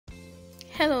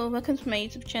Hello, welcome to my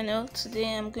YouTube channel.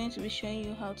 Today I'm going to be showing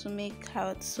you how to make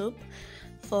carrot soup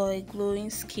for a glowing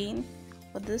skin,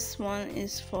 but this one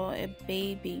is for a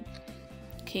baby.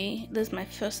 Okay, this is my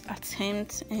first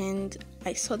attempt and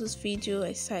I saw this video, I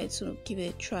decided to give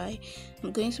it a try.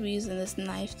 I'm going to be using this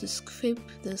knife to scrape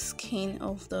the skin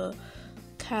of the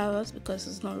carrot because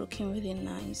it's not looking really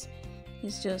nice.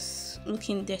 It's just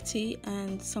looking dirty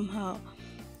and somehow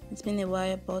it's been a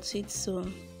while about it, so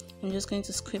I'm just going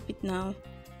to scrape it now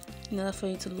in order for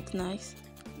it to look nice.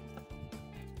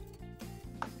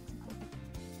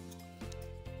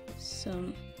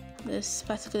 So this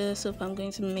particular soap I'm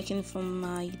going to be making for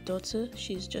my daughter.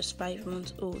 She's just 5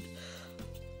 months old.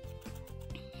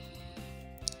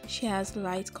 She has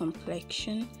light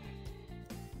complexion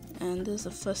and this is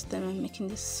the first time I'm making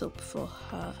this soap for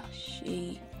her.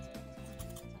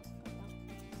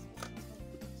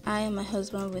 I and my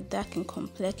husband were dark in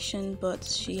complexion, but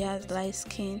she has light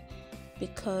skin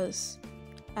because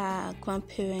our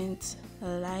grandparents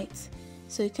are light.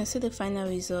 So you can see the final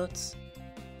results,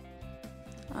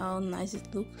 how nice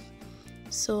it looks.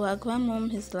 So our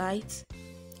grandmom is light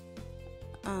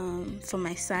for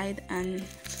my side, and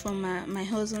for my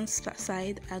husband's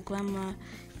side, our grandma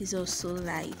is also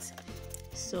light.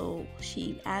 So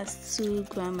she has two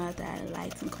grandmas that are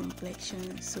light in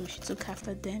complexion, so she took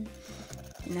after them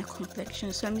in her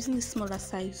complexion. So I'm using the smaller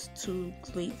size to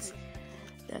grate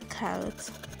the carrot.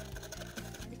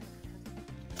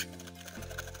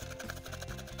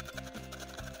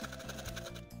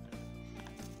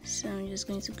 So I'm just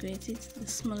going to grate it the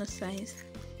smaller size.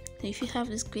 If you have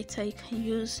this grater, you can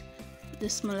use the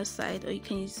smaller side, or you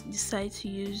can decide to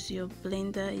use your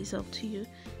blender. It's up to you.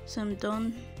 So I'm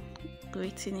done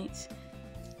grating it.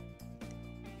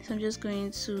 So I'm just going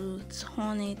to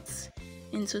turn it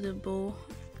into the bowl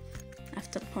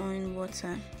after pouring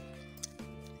water.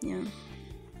 Yeah,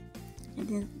 I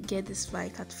didn't get this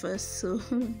right at first, so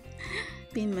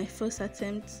being my first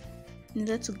attempt, in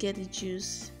order to get the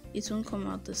juice, it won't come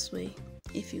out this way.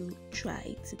 If you try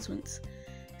it, it won't.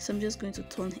 So I'm just going to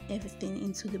turn everything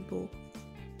into the bowl.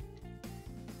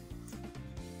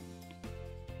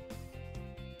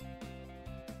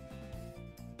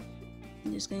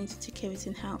 I'm just going to take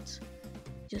everything out,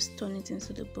 just turn it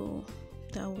into the bowl.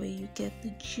 That way you get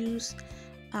the juice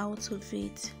out of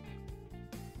it.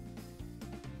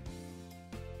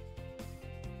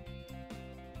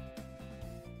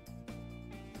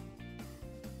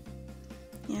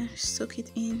 Yeah, soak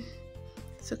it in,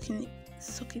 soak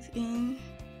it in.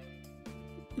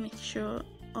 Make sure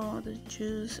all the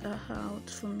juice are out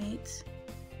from it.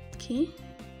 Okay,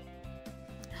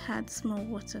 add small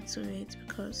water to it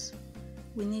because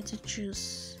we need the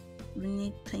juice. We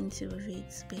need plenty of it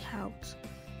to be out.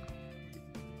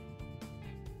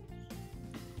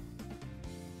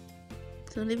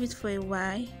 So leave it for a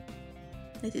while,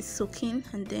 let it soak in,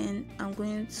 and then I'm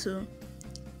going to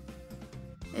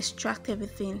extract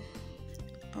everything.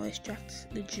 I'll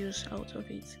extract the juice out of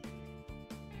it.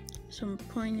 So I'm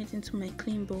pouring it into my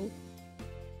clean bowl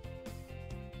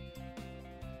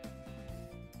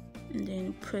and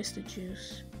then press the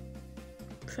juice.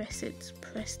 Press it,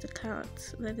 press the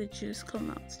carrot, let the juice come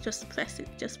out. Just press it,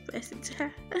 just press it.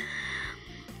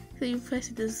 So you press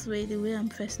it this way, the way I'm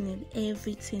pressing it,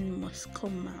 everything must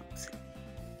come out.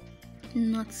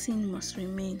 Nothing must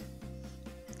remain.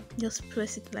 Just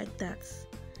press it like that.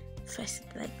 Press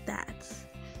it like that.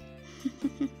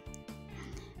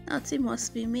 Nothing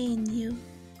must remain, you.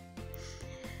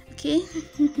 Okay?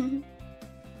 So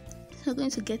I'm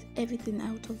going to get everything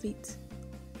out of it.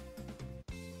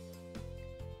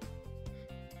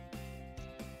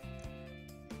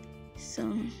 So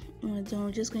when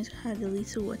we're just going to add a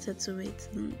little water to it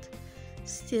and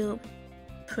still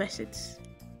press it.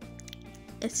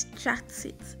 Extract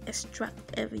it.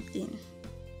 Extract everything.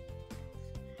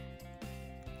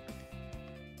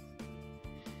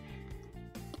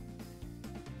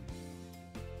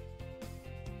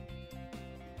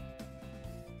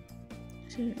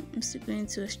 So I'm still going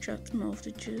to extract more of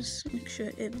the juice. Make sure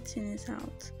everything is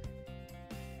out.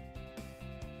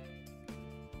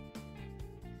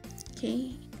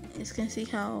 Okay, you can see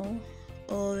how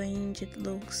orange it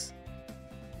looks.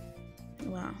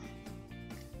 Wow.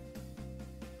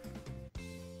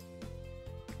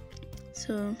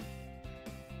 So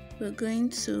we're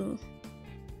going to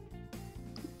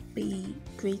be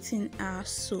grating our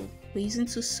soap. We're using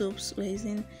two soaps. We're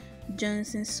using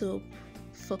Johnson soap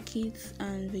for kids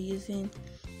and we're using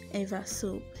Eva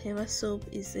soap. Eva soap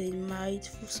is a mild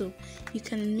soap. You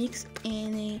can mix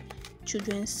any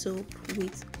children's soap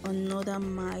with another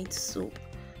mild soap.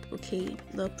 Okay,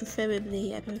 but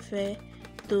preferably I prefer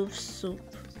Dove soap.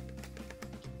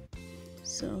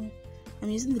 So I'm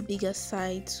using the bigger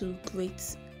side to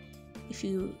grate. If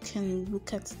you can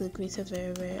look at the grater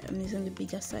very well, I'm using the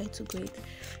bigger side to grate.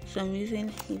 So I'm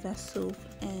using Eva soap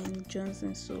and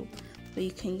Johnson soap, but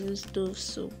you can use Dove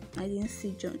soap. I didn't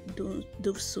see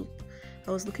Dove soap.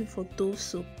 I was looking for Dove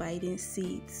soap, but I didn't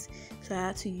see it, so I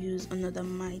had to use another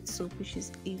Might soap, which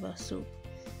is Eva soap.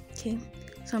 Okay,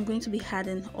 so I'm going to be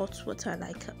adding hot water,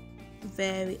 like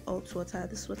very hot water.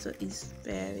 This water is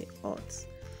very hot.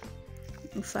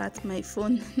 In fact, my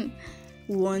phone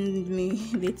warned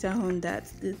me later on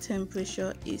that the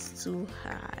temperature is too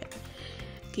high.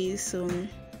 Okay, so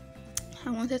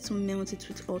I wanted to melt it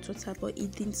with hot water, but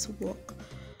it didn't work.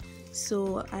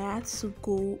 So I had to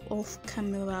go off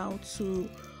camera to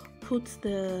put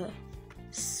the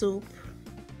soap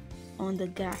on the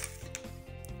gas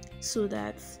so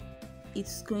that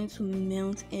it's going to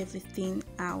melt everything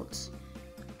out.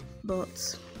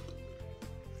 But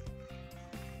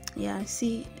yeah,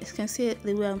 see, you can see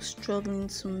the way I'm struggling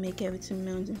to make everything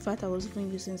melt. In fact, I was even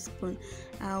using spoon.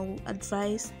 I'll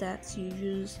advise that you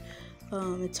use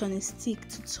a turning stick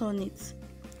to turn it,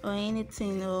 or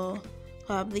anything, or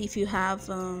probably if you have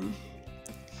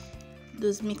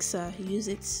those mixer, use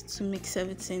it to mix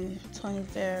everything. Turn it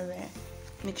very well.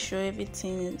 Make sure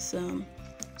everything is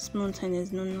smooth and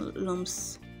there's no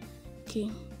lumps. Okay,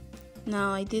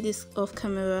 now I did this off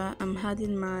camera. I'm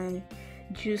adding my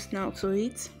juice now to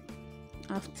it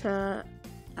after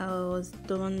I was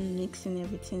done mixing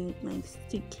everything with my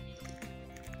stick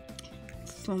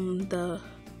from the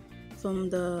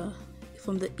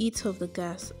heat of the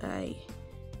gas.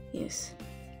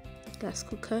 Gas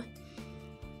cooker.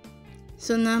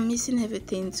 So now I'm mixing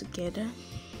everything together,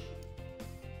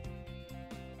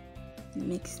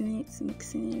 mixing it.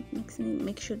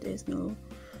 Make sure there's no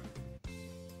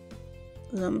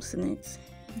lumps in it.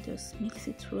 Just mix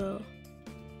it well.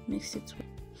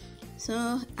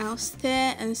 So I'll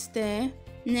stir and stir.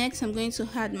 Next, I'm going to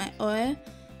add my oil.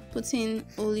 Put in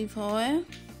olive oil.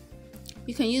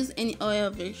 You can use any oil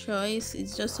of your choice.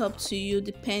 It's just up to you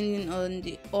depending on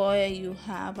the oil you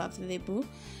have available.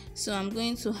 So I'm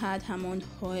going to add almond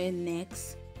oil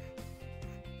next.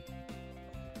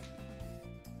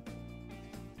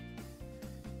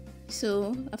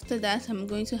 So after that, I'm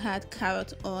going to add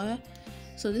carrot oil.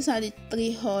 So these are the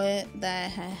 3 oil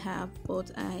that I have,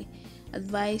 but I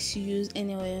advise you use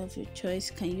any oil of your choice.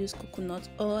 You can use coconut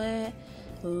oil,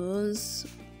 rose,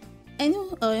 any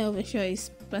oil of your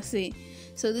choice per se.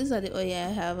 So these are the oil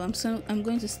I have. I'm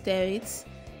going to stir it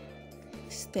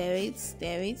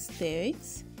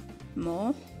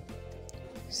more,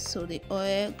 so the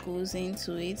oil goes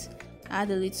into it.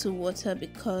 Add a little water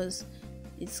because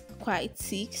it's quite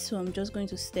thick, so I'm just going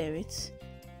to stir it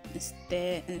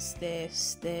and stir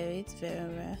it very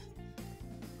well,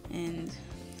 and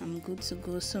I'm good to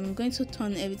go. So I'm going to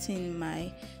turn everything in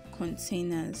my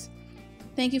containers.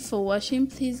 Thank you for watching.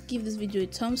 Please give this video a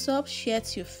thumbs up, share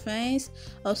to your friends,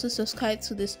 also subscribe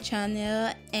to this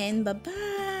channel, and bye bye.